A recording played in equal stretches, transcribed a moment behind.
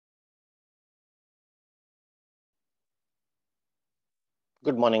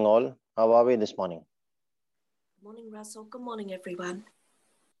Good morning, all. How are we this morning? Morning, Russell. Good morning, everyone.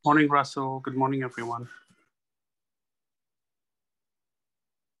 Morning, Russell. Good morning, everyone.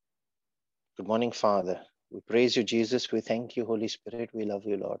 Good morning, Father. We praise you, Jesus. We thank you, Holy Spirit. We love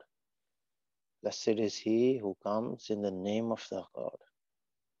you, Lord. Blessed is he who comes in the name of the God,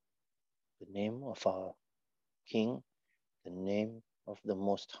 the name of our King, the name of the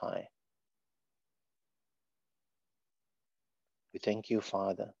Most High. We thank you,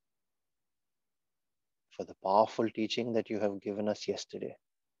 Father, for the powerful teaching that you have given us yesterday,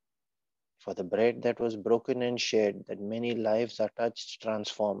 for the bread that was broken and shared, that many lives are touched,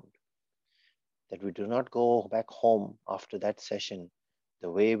 transformed, that we do not go back home after that session the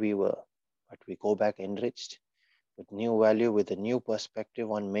way we were, but we go back enriched with new value, with a new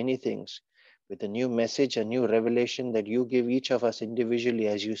perspective on many things, with a new message, a new revelation that you give each of us individually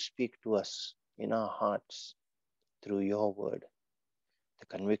as you speak to us in our hearts through your word,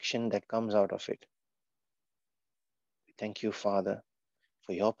 the conviction that comes out of it. We thank you, Father,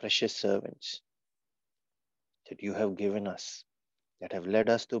 for your precious servants that you have given us, that have led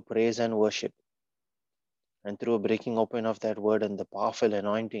us to praise and worship, and through a breaking open of that word and the powerful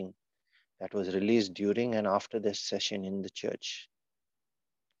anointing that was released during and after this session in the church.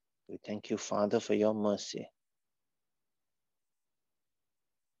 We thank you, Father, for your mercy.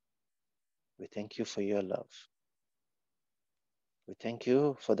 We thank you for your love. We thank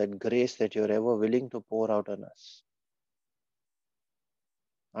you for that grace that you're ever willing to pour out on us,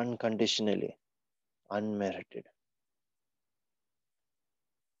 unconditionally, unmerited.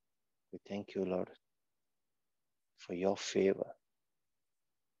 We thank you, Lord, for your favor.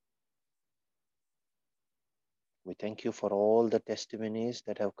 We thank you for all the testimonies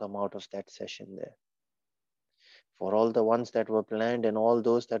that have come out of that session there, for all the ones that were planned and all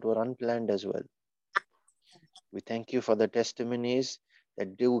those that were unplanned as well. We thank you for the testimonies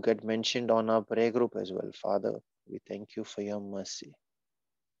that do get mentioned on our prayer group as well. Father, we thank you for your mercy.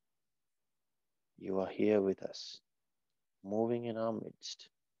 You are here with us, moving in our midst.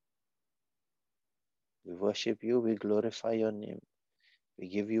 We worship you, we glorify your name. We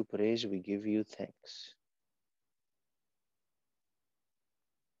give you praise, we give you thanks.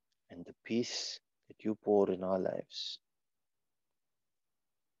 And the peace that you pour in our lives,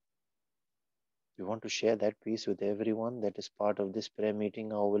 we want to share that peace with everyone that is part of this prayer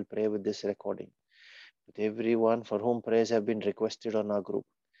meeting or will pray with this recording. With everyone for whom prayers have been requested on our group.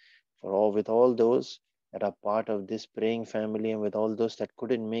 With all those that are part of this praying family and with all those that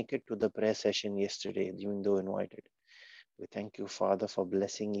couldn't make it to the prayer session yesterday, even though invited. We thank you, Father, for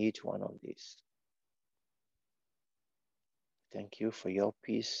blessing each one of these. Thank you for your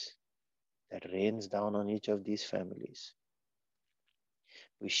peace that rains down on each of these families.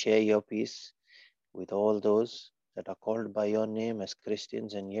 We share your peace with all those that are called by your name as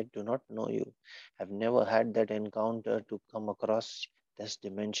Christians and yet do not know you, have never had that encounter to come across this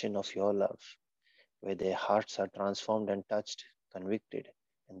dimension of your love, where their hearts are transformed and touched, convicted,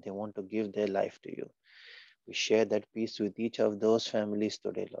 and they want to give their life to you. We share that peace with each of those families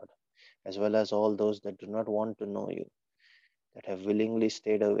today, Lord, as well as all those that do not want to know you, that have willingly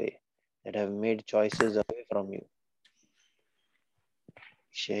stayed away, that have made choices away from you.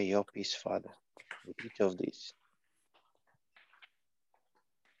 Share your peace, Father, with each of these.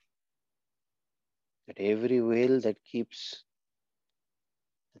 That every veil that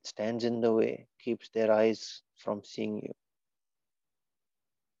stands in the way, keeps their eyes from seeing you.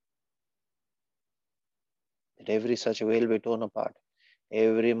 That every such veil be torn apart.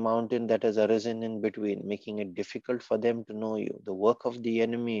 Every mountain that has arisen in between, making it difficult for them to know you. The work of the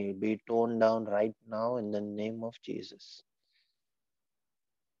enemy be torn down right now in the name of Jesus.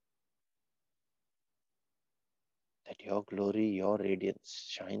 That your glory, your radiance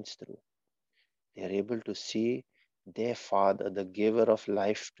shines through. They are able to see their Father, the giver of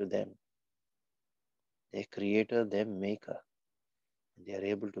life to them, their creator, their maker. And they are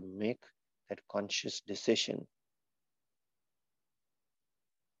able to make that conscious decision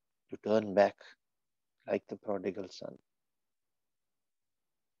to turn back like the prodigal son,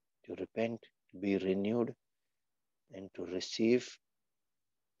 to repent, to be renewed, and to receive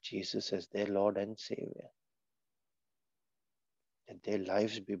Jesus as their Lord and Savior. That their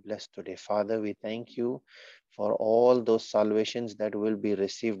lives be blessed today. Father, we thank you for all those salvations that will be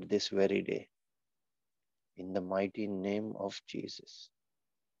received this very day. In the mighty name of Jesus.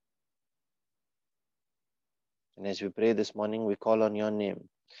 And as we pray this morning, we call on your name,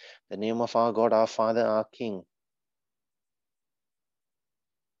 the name of our God, our Father, our King,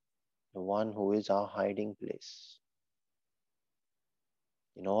 the one who is our hiding place.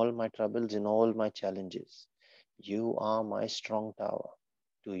 In all my troubles, in all my challenges, you are my strong tower.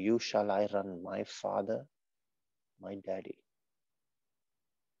 To you shall I run, my Father, my Daddy,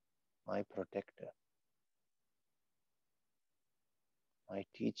 my protector, my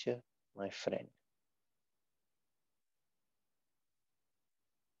teacher, my friend.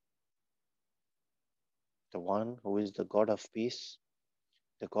 The one who is the God of peace,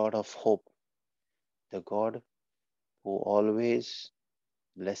 the God of hope, the God who always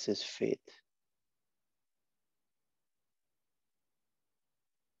blesses faith.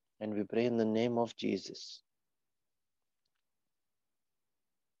 And we pray in the name of Jesus,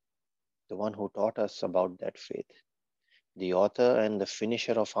 the one who taught us about that faith, the author and the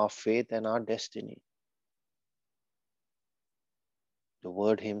finisher of our faith and our destiny, the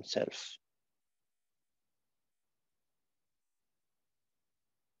Word Himself.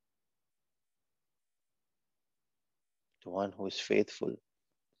 The one who is faithful.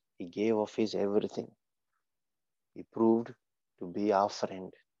 He gave of His everything. He proved to be our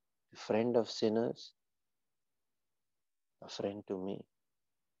friend, a friend of sinners, a friend to me,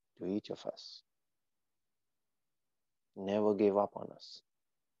 to each of us. Never gave up on us.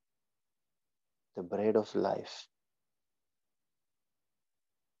 The bread of life,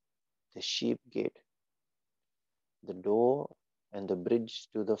 the sheep gate, the door and the bridge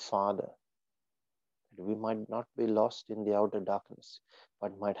to the Father, that we might not be lost in the outer darkness,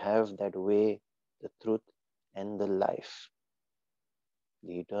 but might have that way, the truth and the life,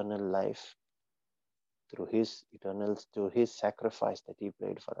 the eternal life through His sacrifice that He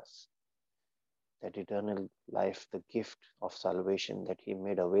paid for us. That eternal life, the gift of salvation that He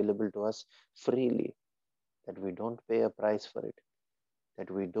made available to us freely, that we don't pay a price for it, that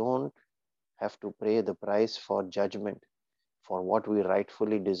we don't have to pay the price for judgment, for what we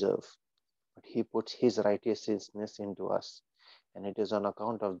rightfully deserve. But He puts His righteousness into us. And it is on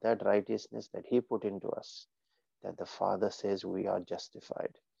account of that righteousness that He put into us that the Father says we are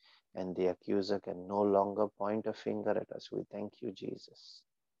justified. And the accuser can no longer point a finger at us. We thank you, Jesus.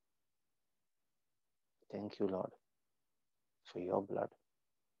 Thank you, Lord, for your blood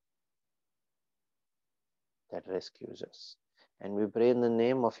that rescues us. And we pray in the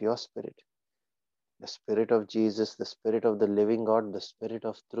name of your Spirit, the Spirit of Jesus, the Spirit of the living God, the Spirit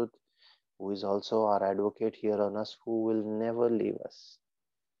of truth, who is also our advocate here on us, who will never leave us,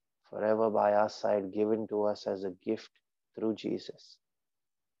 forever by our side, given to us as a gift through Jesus.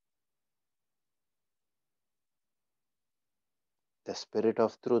 The Spirit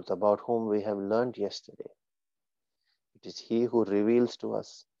of truth, about whom we have learned yesterday. It is He who reveals to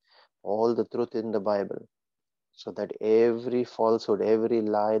us all the truth in the Bible, so that every falsehood, every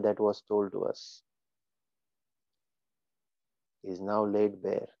lie that was told to us is now laid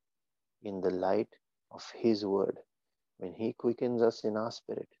bare in the light of His word, when He quickens us in our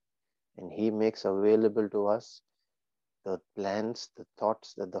spirit and He makes available to us the plans, the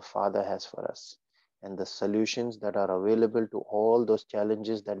thoughts that the Father has for us, and the solutions that are available to all those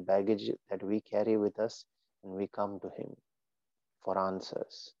challenges, that baggage that we carry with us, and we come to Him for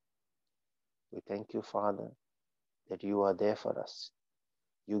answers. We thank you, Father, that you are there for us.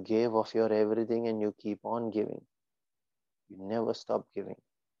 You gave of your everything and you keep on giving. You never stop giving.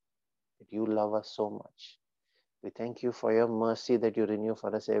 That you love us so much. We thank you for your mercy that you renew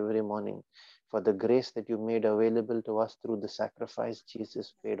for us every morning, for the grace that you made available to us through the sacrifice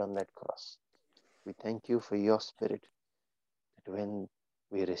Jesus paid on that cross. We thank you for your Spirit, that when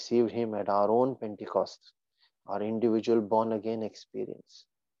we received Him at our own Pentecost, our individual born-again experience,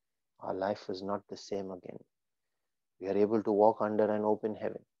 our life is not the same again. We are able to walk under an open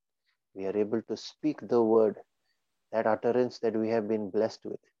heaven. We are able to speak the word, that utterance that we have been blessed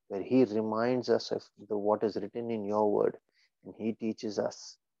with, where He reminds us of what is written in your word, and He teaches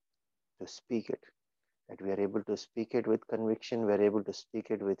us to speak it, that we are able to speak it with conviction, we are able to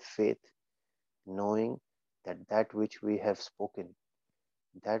speak it with faith, knowing that that which we have spoken,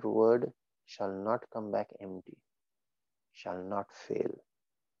 that word shall not come back empty, shall not fail.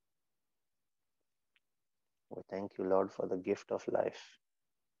 We thank you, Lord, for the gift of life.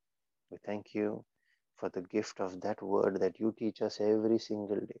 We thank you for the gift of that word that you teach us every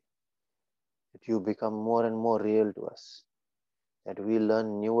single day, that you become more and more real to us, that we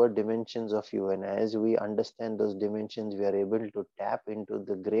learn newer dimensions of you. And as we understand those dimensions, we are able to tap into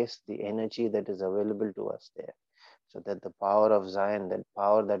the grace, the energy that is available to us there, so that the power of Zion, that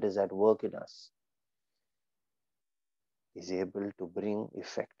power that is at work in us, is able to bring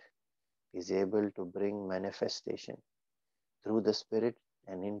effect, is able to bring manifestation through the Spirit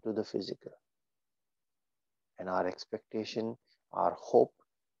and into the physical. And our expectation, our hope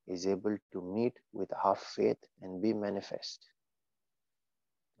is able to meet with our faith and be manifest.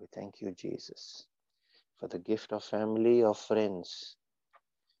 We thank you, Jesus, for the gift of family, of friends,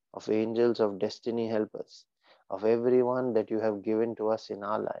 of angels, of destiny helpers, of everyone that you have given to us in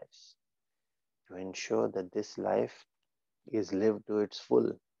our lives to ensure that this life is lived to its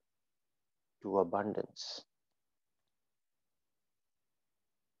full, to abundance.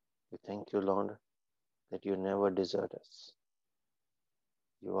 We thank you, Lord, that you never desert us.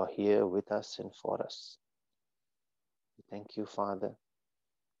 You are here with us and for us. We thank you, Father,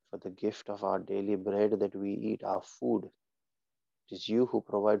 for the gift of our daily bread that we eat, our food. It is you who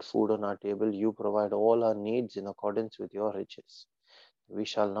provide food on our table. You provide all our needs in accordance with your riches. We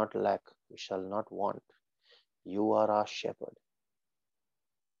shall not lack. We shall not want. You are our shepherd.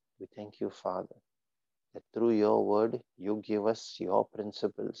 We thank you, Father, that through your word, you give us your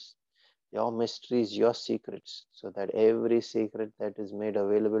principles, your mysteries, your secrets, so that every secret that is made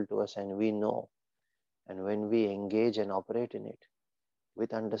available to us and we know, and when we engage and operate in it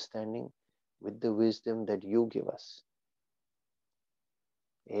with understanding, with the wisdom that you give us,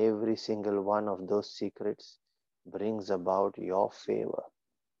 every single one of those secrets brings about your favor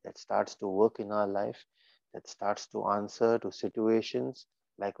that starts to work in our life, that starts to answer to situations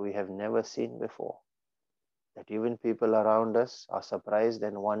like we have never seen before. That even people around us are surprised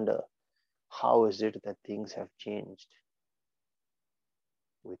and wonder, how is it that things have changed?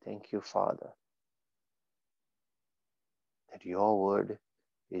 We thank you, Father, that your word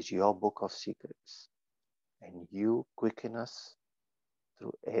is your book of secrets, and you quicken us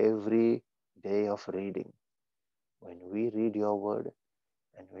through every day of reading. When we read your word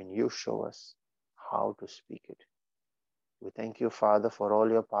and when you show us how to speak it. We thank you, Father, for all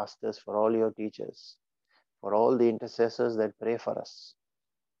your pastors, for all your teachers, for all the intercessors that pray for us.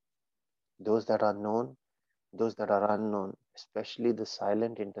 Those that are known, those that are unknown, especially the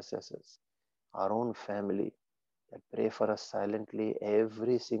silent intercessors, our own family that pray for us silently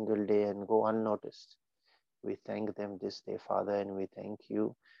every single day and go unnoticed. We thank them this day, Father, and we thank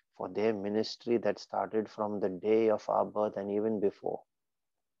you for their ministry that started from the day of our birth and even before.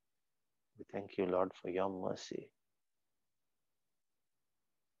 We thank you, Lord, for your mercy.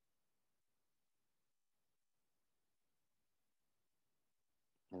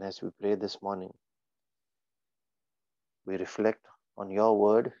 And as we pray this morning, we reflect on your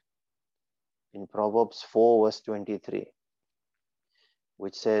word in Proverbs 4 verse 23,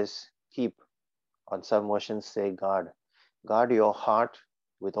 which says, keep, on some versions say guard your heart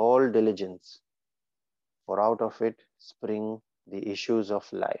with all diligence, for out of it spring the issues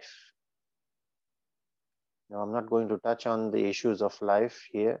of life. Now, I'm not going to touch on the issues of life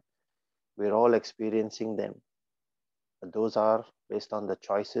here. We're all experiencing them. But those are based on the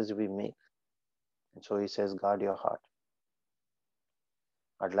choices we make. And so he says, guard your heart.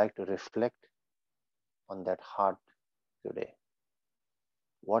 I'd like to reflect on that heart today.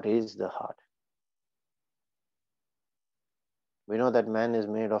 What is the heart? We know that man is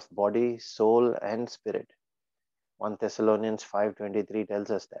made of body, soul, and spirit. 1 Thessalonians 5:23 tells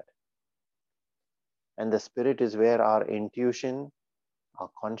us that. And the spirit is where our intuition, our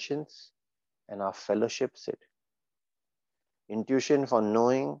conscience, and our fellowship sit. Intuition for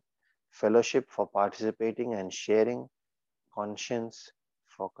knowing, fellowship for participating and sharing, conscience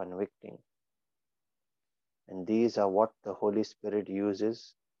for convicting. And these are what the Holy Spirit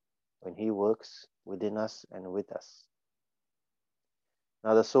uses when He works within us and with us.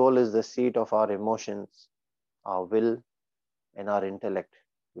 Now, the soul is the seat of our emotions, our will, and our intellect,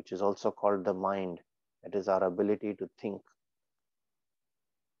 which is also called the mind. It is our ability to think.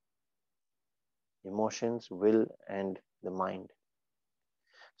 Emotions, will, and the mind.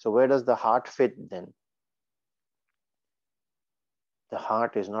 So where does the heart fit then? The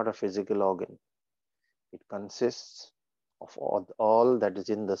heart is not a physical organ. It consists of all that is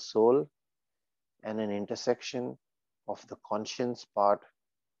in the soul and an intersection of the conscience part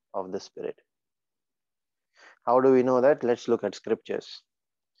of the spirit. How do we know that? Let's look at scriptures.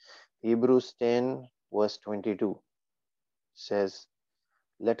 Hebrews 10 verse 22 says,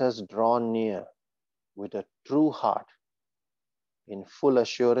 let us draw near with a true heart in full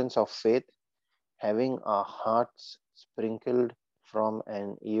assurance of faith, having our hearts sprinkled from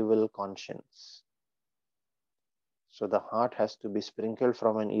an evil conscience. So the heart has to be sprinkled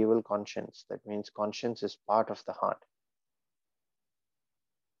from an evil conscience. That means conscience is part of the heart,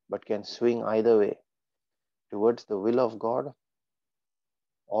 but can swing either way, towards the will of God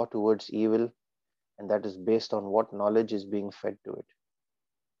or towards evil, and that is based on what knowledge is being fed to it.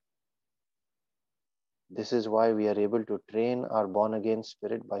 This is why we are able to train our born-again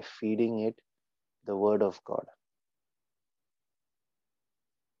spirit by feeding it the Word of God.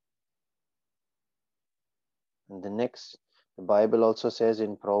 And the Bible also says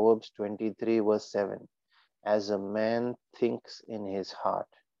in Proverbs 23 verse 7, as a man thinks in his heart,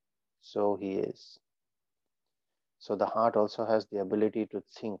 so he is. So the heart also has the ability to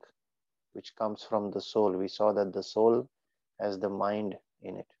think, which comes from the soul. We saw that the soul has the mind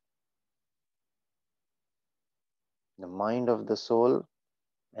in it. The mind of the soul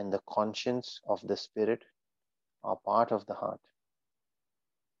and the conscience of the spirit are part of the heart.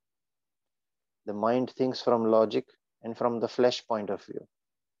 The mind thinks from logic and from the flesh point of view,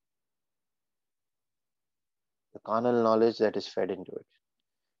 the carnal knowledge that is fed into it.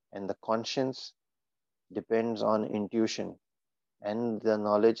 And the conscience depends on intuition and the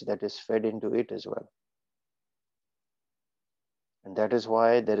knowledge that is fed into it as well. And that is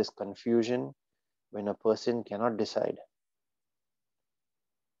why there is confusion when a person cannot decide.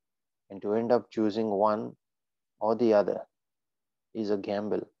 And to end up choosing one or the other is a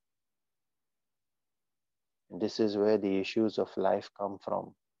gamble. And this is where the issues of life come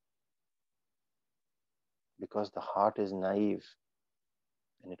from. Because the heart is naive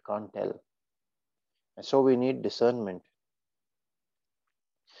and it can't tell. And so we need discernment.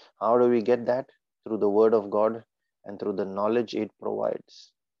 How do we get that? Through the Word of God and through the knowledge it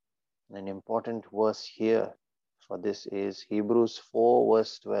provides. And an important verse here for this is Hebrews 4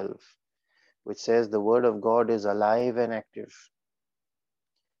 verse 12, which says the Word of God is alive and active,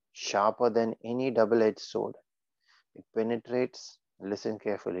 sharper than any double-edged sword. It penetrates, listen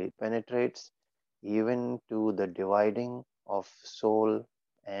carefully, it penetrates even to the dividing of soul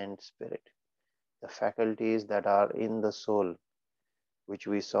and spirit. The faculties that are in the soul, which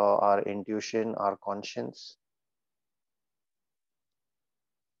we saw are intuition, our conscience,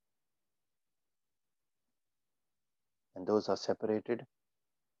 and those are separated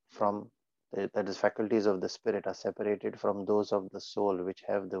from, that is, faculties of the spirit are separated from those of the soul, which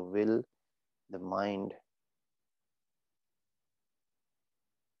have the will, the mind.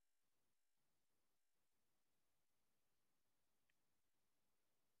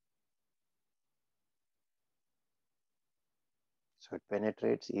 So it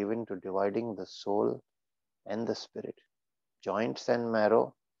penetrates even to dividing the soul and the spirit, joints and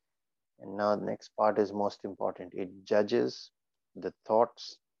marrow. And now the next part is most important. It judges the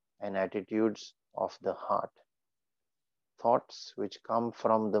thoughts and attitudes of the heart. Thoughts which come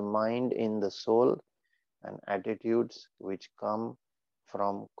from the mind in the soul and attitudes which come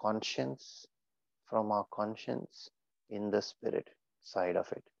from conscience, from our conscience in the spirit side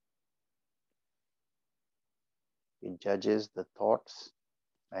of it. It judges the thoughts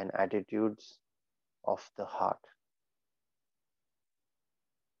and attitudes of the heart.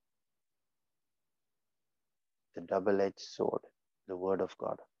 The double-edged sword, the Word of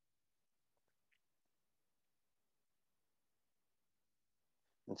God.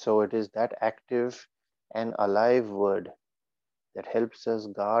 And so it is that active and alive Word that helps us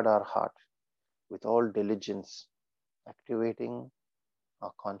guard our heart with all diligence, activating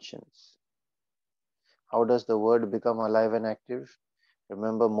our conscience. How does the Word become alive and active?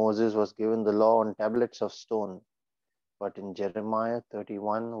 Remember, Moses was given the law on tablets of stone, but in Jeremiah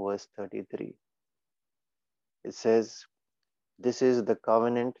 31 verse 33, it says, "This is the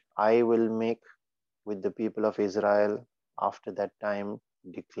covenant I will make with the people of Israel after that time,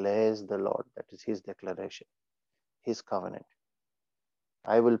 declares the Lord." That is his declaration, his covenant.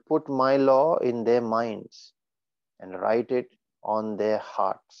 "I will put my law in their minds and write it on their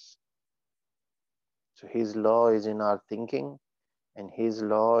hearts." So his law is in our thinking and his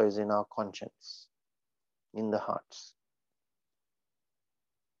law is in our conscience, in the hearts.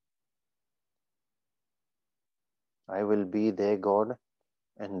 "I will be their God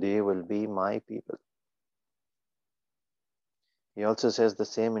and they will be my people." He also says the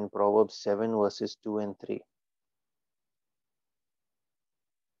same in Proverbs 7 verses 2 and 3.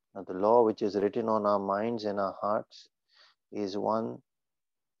 Now the law which is written on our minds and our hearts is one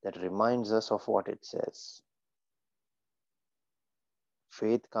that reminds us of what it says.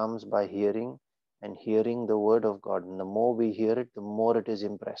 Faith comes by hearing, and hearing the word of God. And the more we hear it, the more it is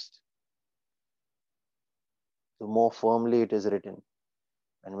impressed, the more firmly it is written.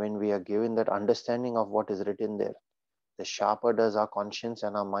 And when we are given that understanding of what is written there, the sharper does our conscience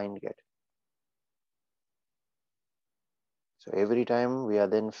and our mind get. So every time we are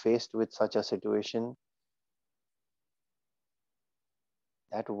then faced with such a situation,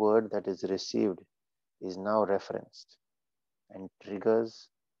 that word that is received is now referenced and triggers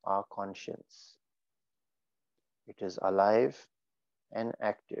our conscience. It is alive and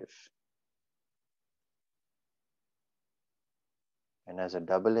active. And as a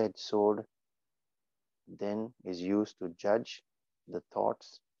double-edged sword, then is used to judge the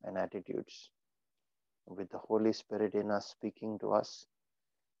thoughts and attitudes. With the Holy Spirit in us speaking to us,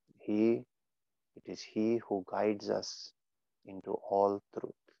 it is He who guides us into all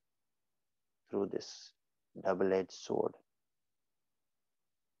truth. through this double-edged sword.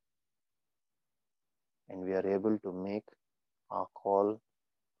 And we are able to make our call,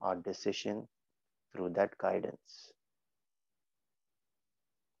 our decision through that guidance.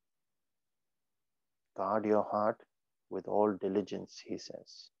 Guard your heart with all diligence, he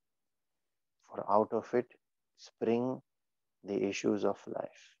says, for out of it spring the issues of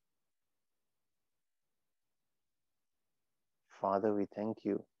life. Father, we thank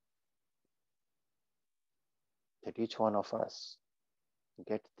you that each one of us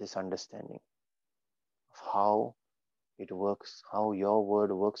get this understanding of how it works, how your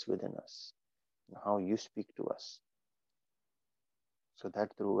word works within us, and how you speak to us. So that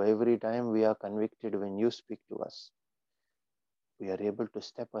through every time we are convicted when you speak to us, we are able to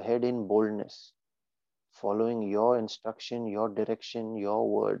step ahead in boldness, following your instruction, your direction, your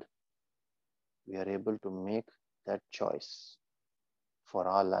word. We are able to make that choice for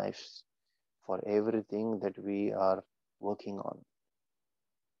our lives, for everything that we are working on.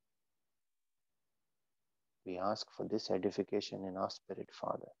 We ask for this edification in our spirit,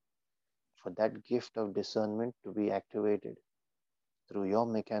 Father, for that gift of discernment to be activated through your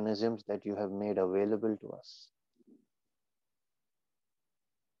mechanisms that you have made available to us.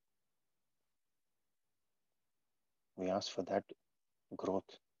 We ask for that growth,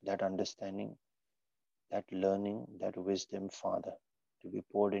 that understanding, that learning, that wisdom, Father, to be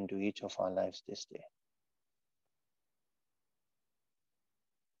poured into each of our lives this day.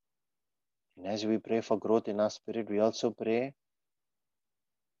 And as we pray for growth in our spirit, we also pray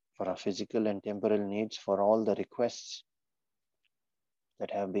for our physical and temporal needs, for all the requests that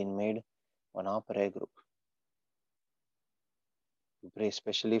have been made on our prayer group. We pray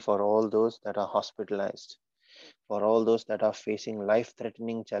especially for all those that are hospitalized, for all those that are facing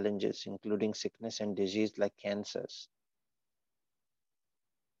life-threatening challenges, including sickness and disease like cancers.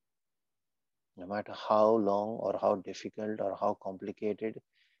 No matter how long or how difficult or how complicated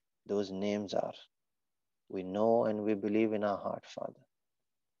those names are, we know and we believe in our heart, Father,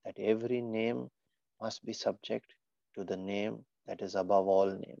 that every name must be subject to the name that is above all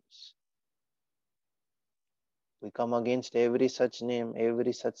names. We come against every such name,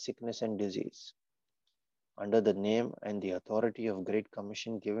 every such sickness and disease, under the name and the authority of Great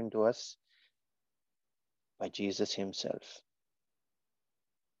Commission given to us by Jesus himself.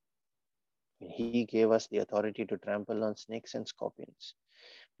 When he gave us the authority to trample on snakes and scorpions,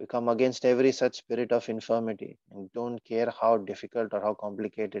 we come against every such spirit of infirmity and don't care how difficult or how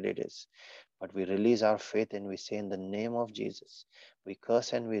complicated it is. But we release our faith and we say, in the name of Jesus, we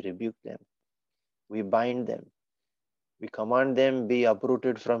curse and we rebuke them. We bind them. We command them be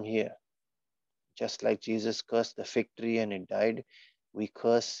uprooted from here. Just like Jesus cursed the fig tree and it died, we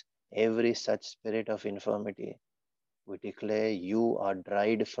curse every such spirit of infirmity. We declare you are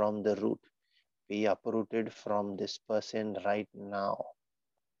dried from the root. Be uprooted from this person right now.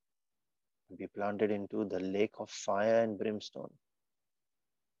 Be planted into the lake of fire and brimstone.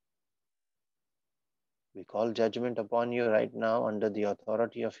 We call judgment upon you right now under the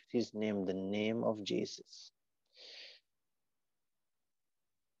authority of his name, the name of Jesus.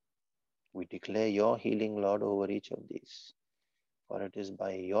 We declare your healing, Lord, over each of these. For it is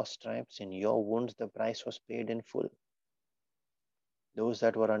by your stripes, in your wounds, the price was paid in full. Those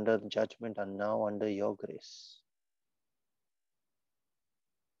that were under judgment are now under your grace.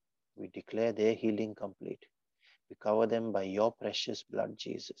 We declare their healing complete. We cover them by your precious blood,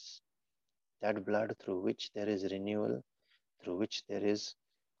 Jesus. That blood through which there is renewal, through which there is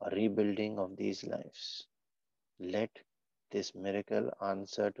a rebuilding of these lives. Let this miracle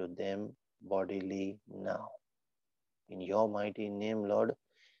answer to them bodily now. In your mighty name, Lord,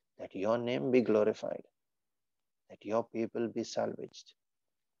 that your name be glorified, that your people be salvaged,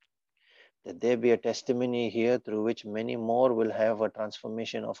 that there be a testimony here through which many more will have a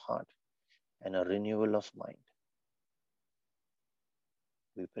transformation of heart and a renewal of mind.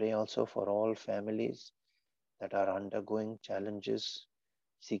 We pray also for all families that are undergoing challenges,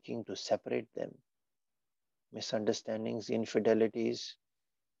 seeking to separate them, misunderstandings, infidelities,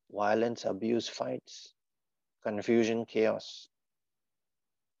 violence, abuse, fights, confusion, chaos.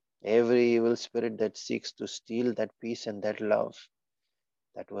 Every evil spirit that seeks to steal that peace and that love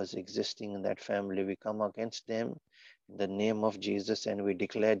that was existing in that family, we come against them in the name of Jesus and we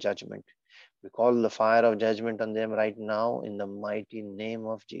declare judgment. We call the fire of judgment on them right now in the mighty name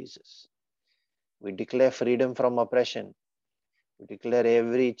of Jesus. We declare freedom from oppression. We declare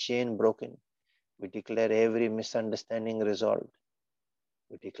every chain broken. We declare every misunderstanding resolved.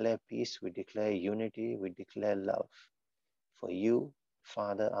 We declare peace. We declare unity. We declare love. For you,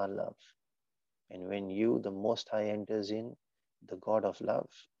 Father, are love. And when you, the Most High, enters in, the God of love,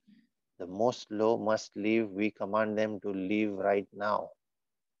 The most low must leave. We command them to leave right now.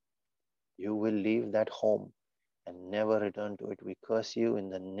 You will leave that home and never return to it. We curse you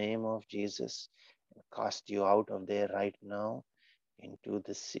in the name of Jesus and cast you out of there right now into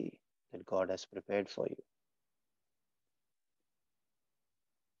the sea that God has prepared for you.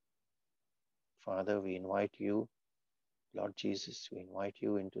 Father, we invite you, Lord Jesus, we invite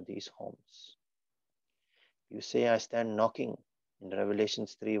you into these homes. You say, I stand knocking in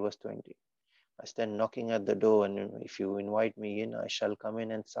Revelations 3 verse 20. I stand knocking at the door, and if you invite me in, I shall come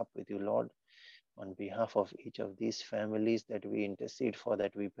in and sup with you, Lord, on behalf of each of these families that we intercede for,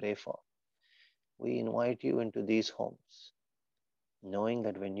 that we pray for. We invite you into these homes, knowing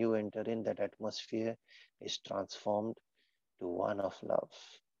that when you enter in, that atmosphere is transformed to one of love.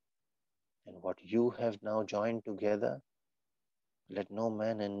 And what you have now joined together, let no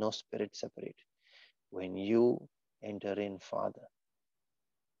man and no spirit separate. When you enter in, Father,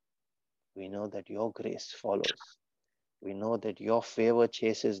 we know that your grace follows. We know that your favor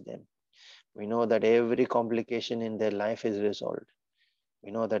chases them. We know that every complication in their life is resolved.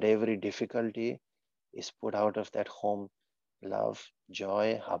 We know that every difficulty is put out of that home. Love,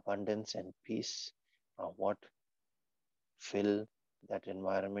 joy, abundance, and peace are what fill that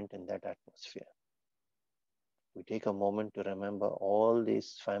environment and that atmosphere. We take a moment to remember all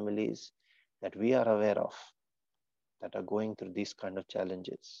these families that we are aware of that are going through these kind of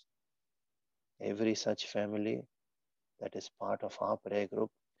challenges. Every such family that is part of our prayer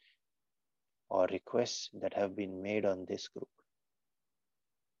group or requests that have been made on this group,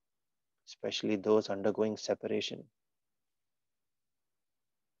 especially those undergoing separation,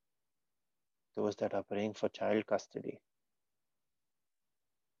 those that are praying for child custody,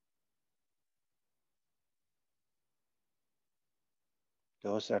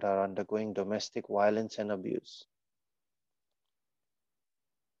 those that are undergoing domestic violence and abuse,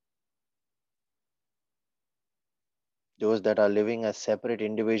 those that are living as separate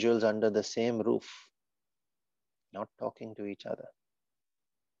individuals under the same roof, not talking to each other.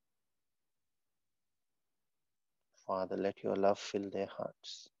 Father, let your love fill their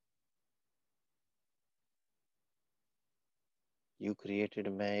hearts. You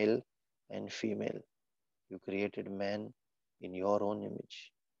created male and female. You created man in your own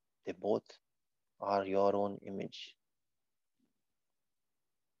image. They both are your own image.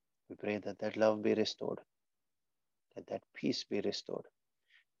 We pray that that love be restored, that that peace be restored,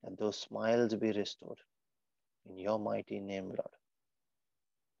 that those smiles be restored. In your mighty name, Lord,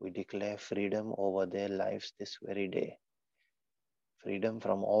 we declare freedom over their lives this very day. Freedom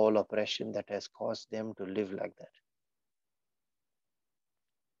from all oppression that has caused them to live like that.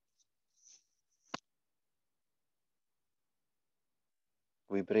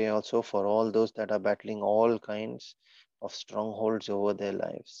 We pray also for all those that are battling all kinds of strongholds over their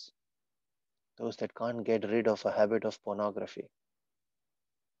lives. Those that can't get rid of a habit of pornography,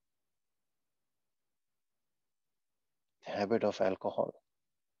 the habit of alcohol,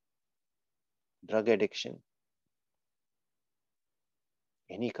 drug addiction,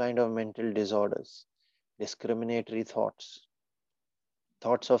 any kind of mental disorders, discriminatory thoughts,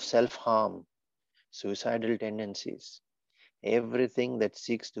 thoughts of self-harm, suicidal tendencies, everything that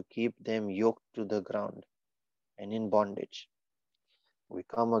seeks to keep them yoked to the ground and in bondage. We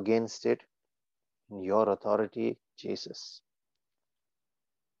come against it in your authority, Jesus.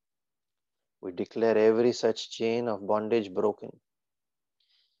 We declare every such chain of bondage broken.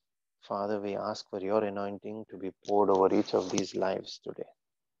 Father, we ask for your anointing to be poured over each of these lives today.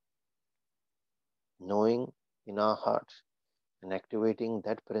 Knowing in our heart and activating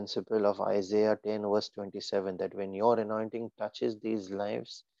that principle of Isaiah 10 verse 27, that when your anointing touches these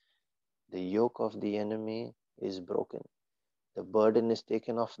lives, the yoke of the enemy is broken. The burden is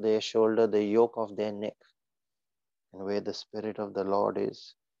taken off their shoulder, the yoke of their neck. And where the Spirit of the Lord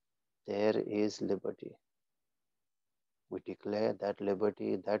is, there is liberty. We declare that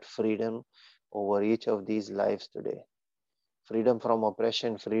liberty, that freedom over each of these lives today. Freedom from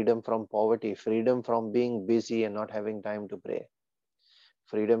oppression, freedom from poverty, freedom from being busy and not having time to pray.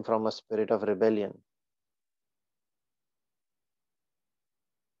 Freedom from a spirit of rebellion.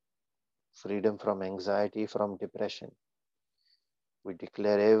 Freedom from anxiety, from depression. We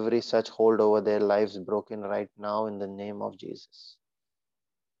declare every such hold over their lives broken right now in the name of Jesus.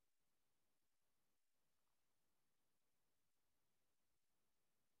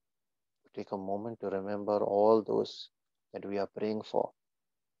 Take a moment to remember all those that we are praying for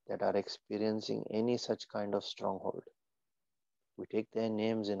that are experiencing any such kind of stronghold. We take their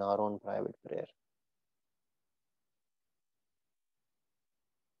names in our own private prayer.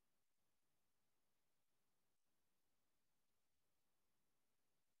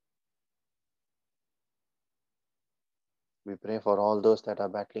 We pray for all those that are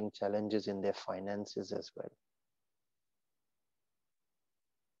battling challenges in their finances as well.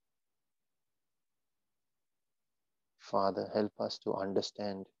 Father, help us to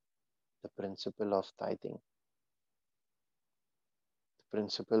understand the principle of tithing. The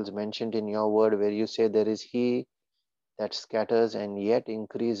principles mentioned in your word where you say there is he that scatters and yet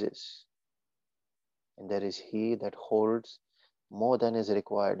increases, and there is he that holds more than is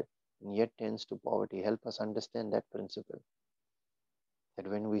required and yet tends to poverty. Help us understand that principle. That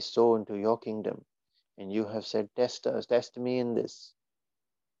when we sow into your kingdom, and you have said, test us, test me in this,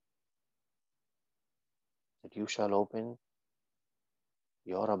 that you shall open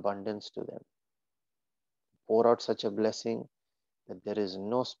your abundance to them. Pour out such a blessing that there is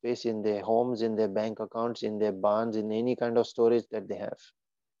no space in their homes, in their bank accounts, in their barns, in any kind of storage that they have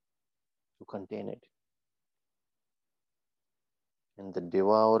to contain it. And the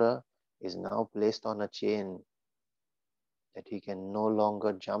devourer is now placed on a chain that he can no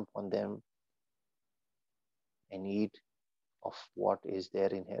longer jump on them and eat of what is their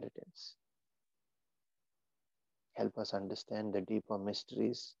inheritance. Help us understand the deeper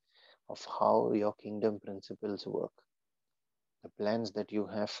mysteries of how your kingdom principles work. The plans that you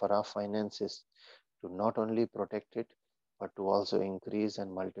have for our finances to not only protect it, but to also increase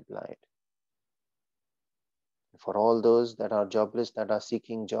and multiply it. For all those that are jobless, that are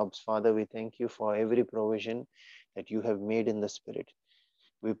seeking jobs, Father, we thank you for every provision that you have made in the Spirit.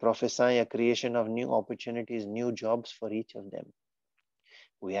 We prophesy a creation of new opportunities, new jobs for each of them.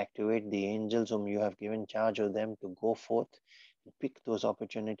 We activate the angels whom you have given charge of them to go forth and pick those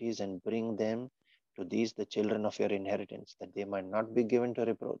opportunities and bring them to these, the children of your inheritance, that they might not be given to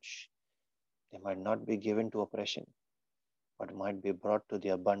reproach, they might not be given to oppression, but might be brought to the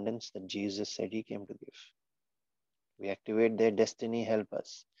abundance that Jesus said he came to give. We activate their destiny. Help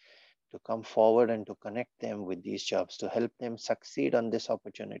us to come forward and to connect them with these jobs, to help them succeed on this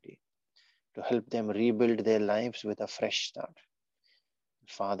opportunity, to help them rebuild their lives with a fresh start.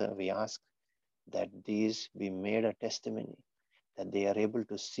 Father, we ask that these be made a testimony, that they are able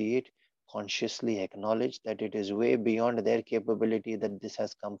to see it, consciously acknowledge that it is way beyond their capability that this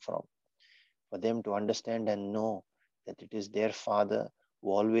has come from, for them to understand and know that it is their Father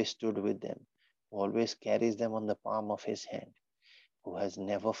who always stood with them, who always carries them on the palm of his hand, who has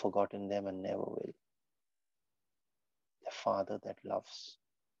never forgotten them and never will. The Father that loves.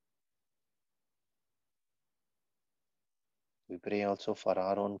 We pray also for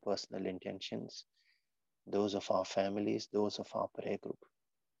our own personal intentions, those of our families, those of our prayer group.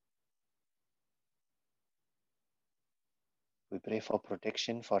 We pray for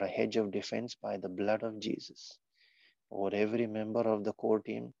protection, for a hedge of defense by the blood of Jesus over every member of the core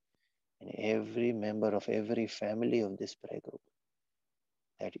team and every member of every family of this prayer group,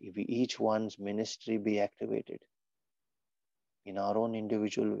 that each one's ministry be activated in our own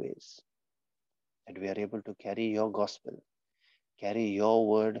individual ways, that we are able to carry your gospel, carry your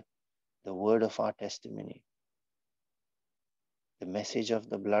word, the word of our testimony, the message of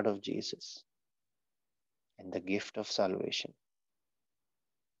the blood of Jesus, and the gift of salvation,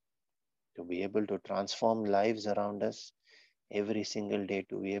 to be able to transform lives around us every single day,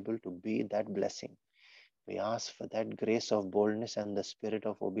 to be able to be that blessing. We ask for that grace of boldness and the spirit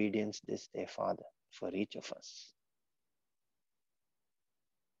of obedience this day, Father, for each of us.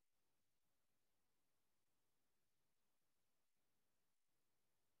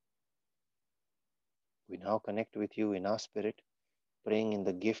 We now connect with you in our spirit, praying in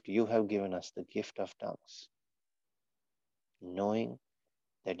the gift you have given us, the gift of tongues, knowing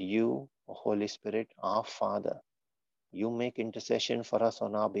that you, O Holy Spirit, our Father, you make intercession for us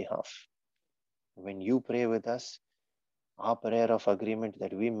on our behalf. When you pray with us, our prayer of agreement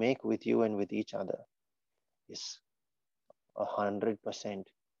that we make with you and with each other is 100%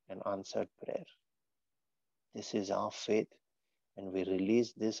 an answered prayer. This is our faith, and we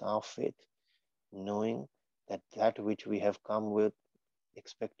release this, our faith, knowing that that which we have come with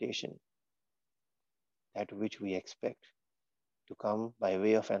expectation, that which we expect to come by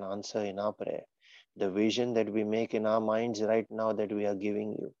way of an answer in our prayer, the vision that we make in our minds right now that we are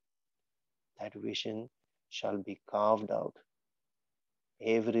giving you, that vision shall be carved out,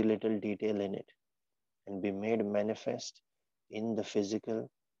 every little detail in it, and be made manifest in the physical,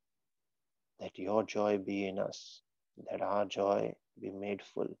 that your joy be in us, that our joy be made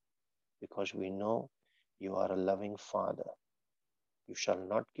full, because we know you are a loving Father. You shall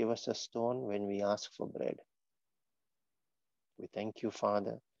not give us a stone when we ask for bread. We thank you,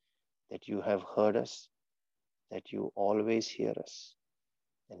 Father, that you have heard us, that you always hear us,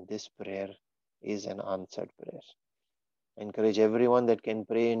 and this prayer is an answered prayer. I encourage everyone that can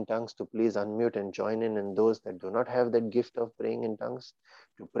pray in tongues to please unmute and join in, and those that do not have that gift of praying in tongues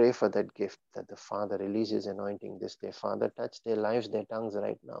to pray for that gift, that the Father releases anointing this day. Father, touch their lives, their tongues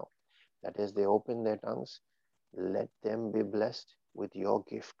right now. That as they open their tongues, let them be blessed with your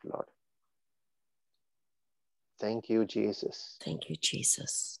gift, Lord. Thank you, Jesus. Thank you,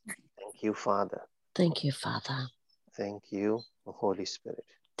 Jesus. Thank you, Father. Thank you, Father. Thank you, Holy Spirit.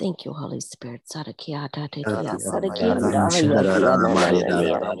 Thank you, Holy Spirit. Sarakiata Thank tekia, you, sarakianda hayakia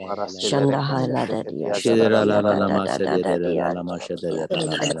nanania. Shanda hala dadia, sarakia da da da da da dia.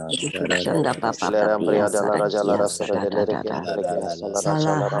 Shanda papa papia, sarakia, sada da da da.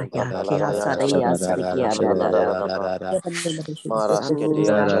 Sala hayakia, sarakia, sarakia da da da. Sanda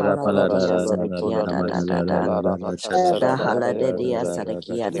hala dadia, sarakia da da da da. Shanda hala dadia,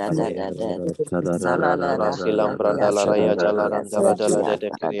 sarakia da da da da. Sala da da hayakia, sada da dia,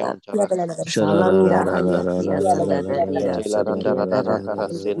 sarakia da da. Salanda hayakia sanda dadia sarakia da da.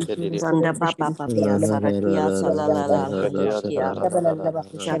 Sanda papa papia sarakia salalala hayakia.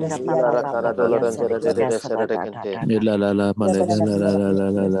 Shanda papa papa pia sarakia sada da da da da.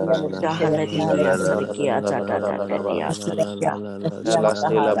 Dahaladia sarakia da da da da dia sarakia.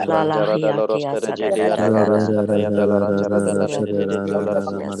 Lala hayakia sada da da da da. Sarakia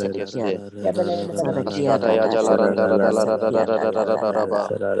sarakia. Sarakia da da sarakia sarakia da da da da da.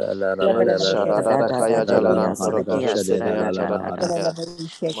 Da da da da da dia sarakia sada da da da da.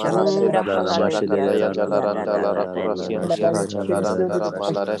 Shanda haladia sarakia da da da da dia. Sanda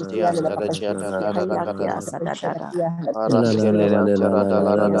hayakia sada da da. Sarakia sanda haladia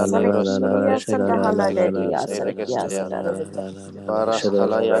sarakia sada da.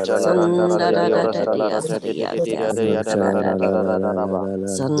 Sanda da da da dia sarakia sada da da da.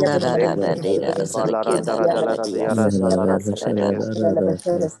 Sanda da da da dia sarakia da da da dia sarakia sada da da.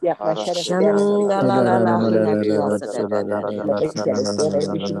 Shanda la la la hayakia sada da da da dia.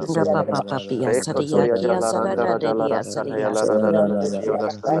 Shanda papa papia sarakia sada da da dia sarakia sada da.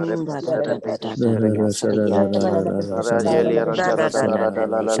 Da da da da da da dia sarakia. Da da da da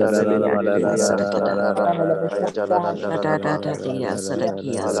da dia sarakia sada da da. Da da da da dia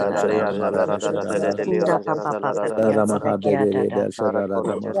sarakia sada da da. Da papa papia sarakia da da.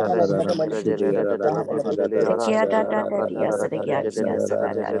 Sarakia da da da dia sarakia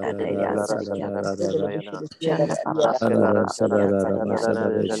sada da da da dia sarakia. Shanda papa papa papia sarakia sada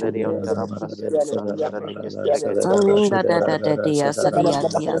da da. Sanda da da da dia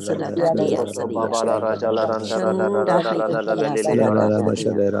sarakia sada da dia sarakia. Shanda hayakia sada da da dia.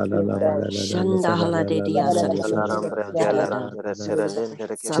 Shanda hala de dia sarakia sada da.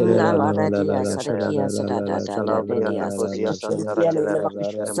 Sanda la da dia sarakia sada da da da da dia sarakia.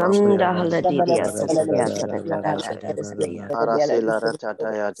 Sanda hala de dia sarakia sada da da da da dia.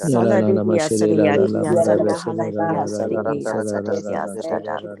 Sala de dia sarakia sanda hala dia sarakia sarakia sada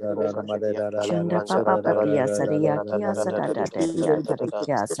da. Shanda papa papia sarakia sada da da dia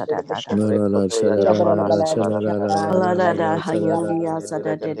sarakia sada da da. Hala da da hayundia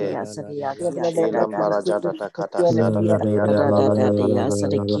sada da dia sarakia sada da. Da da da dia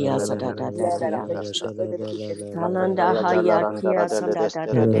sarakia sada da da dia. Kalanda hayakia sada da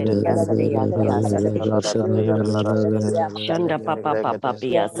da da dia sarakia sada da. Shanda papa papa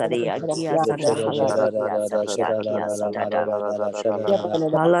pia sarakia sanda hala da dia sarakia sada da.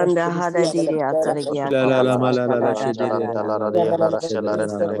 Kalanda hada dia sarakia sada da da da da.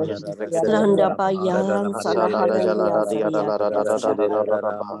 Landa bayan sana halandia sarakia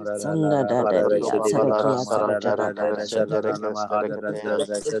sanda da da dia sarakia sada da da da da.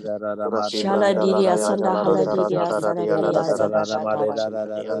 Shala diria sanda hala diria sarakia sada da da da.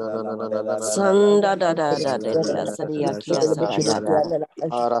 Sanda da da da da dia sarakia sada da da.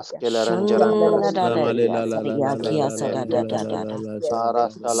 Shanda da da dia sarakia sada da da da da.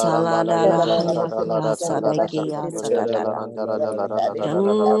 Salada da hayakia sarakia sada da da.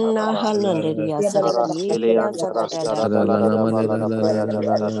 Shanda halandia sarakia sada da da.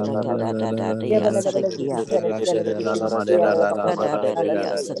 Da da da da dia sarakia. Da da da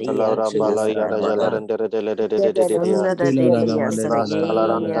dia sarakia sada da da. Sanda da da dia sarakia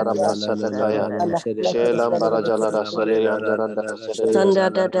sada da da da. Sanda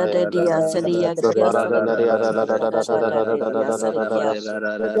da da da dia sarakia sada da da da da da da da dia sarakia.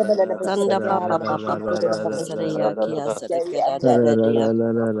 Sanda papa papa papa sarakia sarakia da da da dia.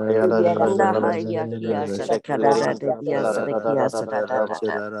 Sanda hayakia sarakia da da da dia sarakia sada da da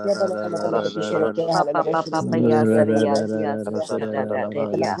da. Papa papa papa ya sarakia sarakia da da da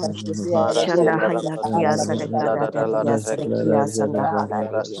dia. Shanda hayakia sarakia da da dia sarakia sanda hala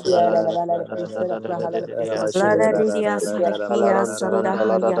dia. Lada dia sarakia sanda Shanda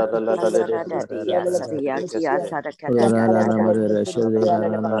haya kia sada da dia sadia kia sada kada da da da.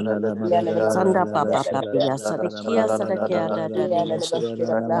 Sanda papa papia sada kia sada kia da da dia.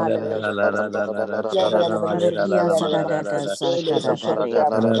 Sada kia sada da da sada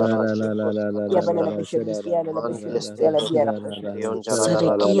kada da dia.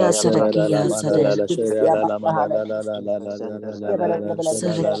 Sadakia sadakia sada.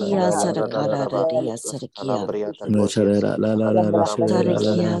 Sadakia sadakada da dia sadakia. Sadakia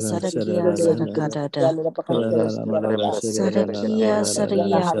sadakia sadakada da. Sadakia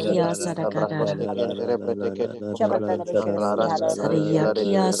sadakia kia sadakada da.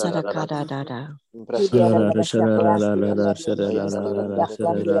 Sadakia sadakada da da.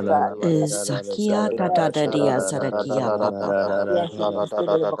 Sakia da da da dia sadakia papa.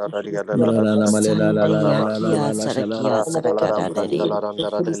 Sandia kia sadakia sadakada da dia.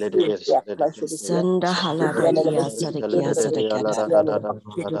 Sanda halada dia sadakia sadakada.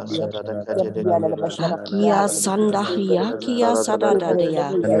 Hakia sanda hiakia sadada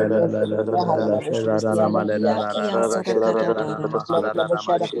dia. Hiakia sadakada da.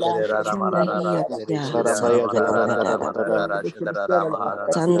 Shanda hiakia sadakada da.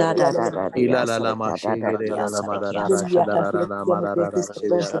 Sanda da da da dia sadakada da dia sadakia sadakada.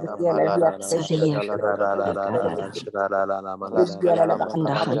 Sadia sadakada da.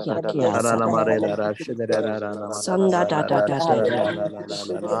 Sanda hiakia sadakada. Sanda da da da da dia.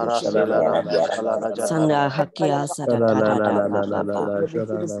 Sanda hakia sadakada da da da da.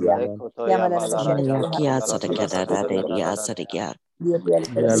 Sanda hakia sadakada da da dia sadakia.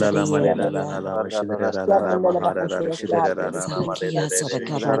 Sadakia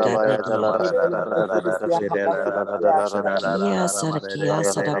sadakada da da dia. Sadakia sadakia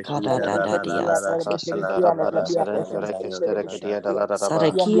sadakada da da dia.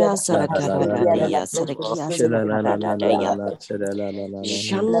 Sadakia sadakada da dia. Sadakia sadakada da dia.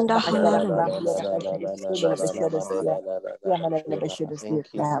 Shanda halala.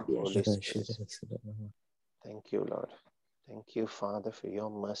 Thank you, Holy Spirit. Thank you, Lord. Thank you, Father, for your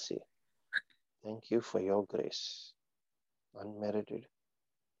mercy. Thank you for your grace, unmerited.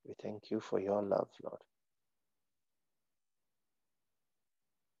 We thank you for your love, Lord.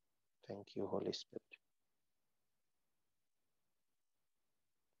 Thank you, Holy Spirit.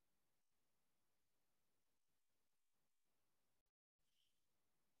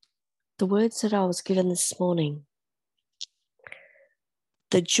 The words that I was given this morning.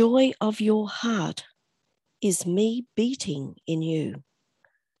 The joy of your heart is me beating in you,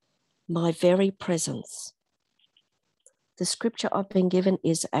 my very presence. The scripture I've been given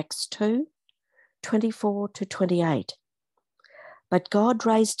is Acts 2, 24 to 28. But God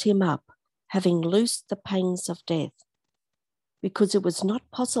raised him up, having loosed the pangs of death, because it was not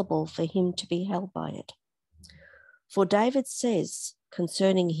possible for him to be held by it. For David says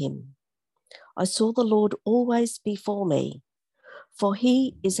concerning him, I saw the Lord always before me, for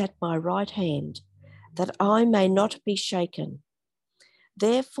he is at my right hand, that I may not be shaken.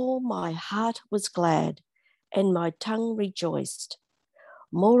 Therefore my heart was glad, and my tongue rejoiced.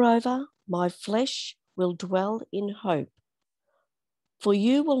 Moreover, my flesh will dwell in hope. For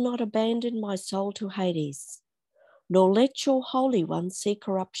you will not abandon my soul to Hades, nor let your Holy One see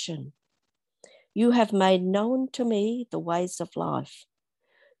corruption. You have made known to me the ways of life.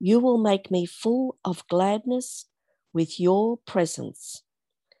 You will make me full of gladness with your presence.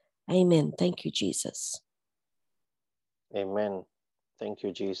 Amen. Thank you, Jesus. Amen. Thank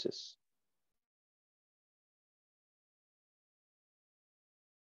you, Jesus.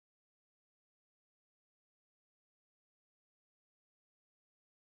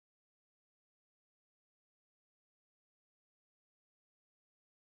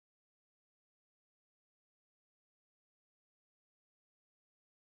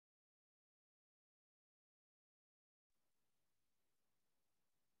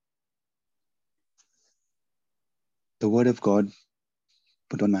 The word of God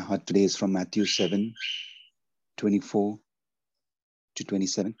put on my heart today is from Matthew 7, 24 to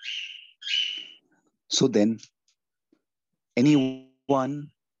 27. So then, anyone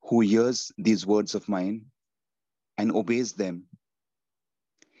who hears these words of mine and obeys them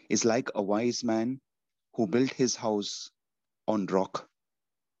is like a wise man who built his house on rock.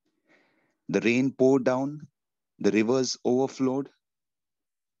 The rain poured down, the rivers overflowed,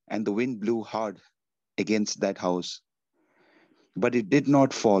 and the wind blew hard against that house. But it did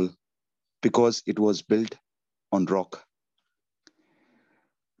not fall because it was built on rock.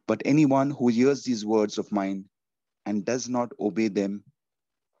 But anyone who hears these words of mine and does not obey them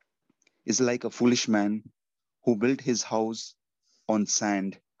is like a foolish man who built his house on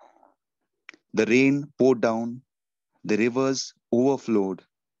sand. The rain poured down, The rivers overflowed.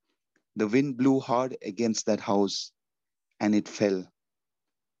 The wind blew hard against that house and it fell.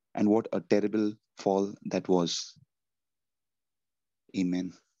 And what a terrible fall that was.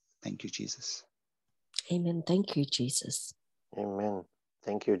 Amen. Thank you, Jesus. Amen. Thank you, Jesus. Amen.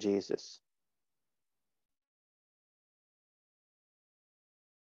 Thank you, Jesus.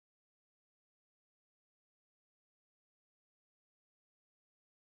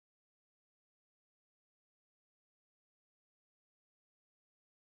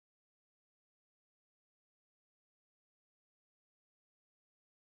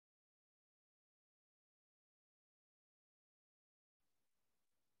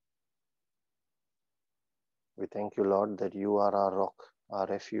 We thank you, Lord, that you are our rock, our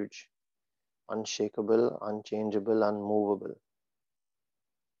refuge, unshakable, unchangeable, unmovable.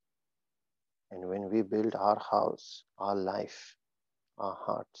 And when we build our house, our life, our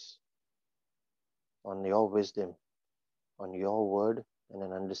hearts on your wisdom, on your word, and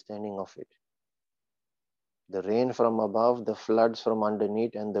an understanding of it, the rain from above, the floods from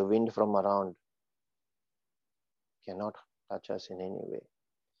underneath, and the wind from around cannot touch us in any way.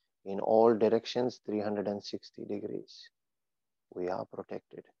 In all directions, 360 degrees, we are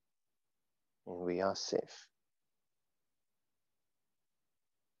protected and we are safe.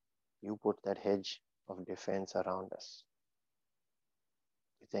 You put that hedge of defense around us.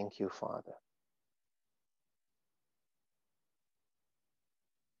 We thank you, Father.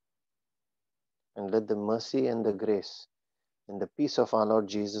 And let the mercy and the grace and the peace of our Lord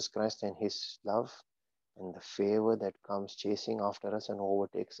Jesus Christ and his love and the favor that comes chasing after us and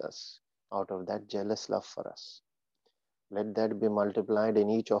overtakes us out of that jealous love for us, let that be multiplied in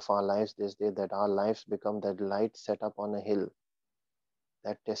each of our lives this day, that our lives become that light set up on a hill,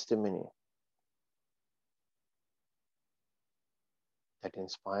 that testimony that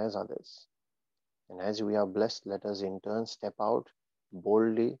inspires others. And as we are blessed, let us in turn step out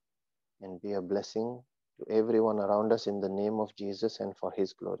boldly and be a blessing to everyone around us in the name of Jesus and for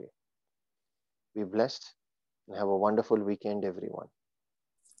his glory. Be blessed and have a wonderful weekend, everyone.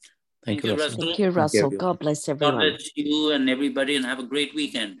 Thank you, Russell. Thank you, Russell. God bless everyone. God bless you and everybody, and have a great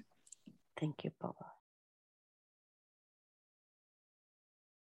weekend. Thank you, Baba.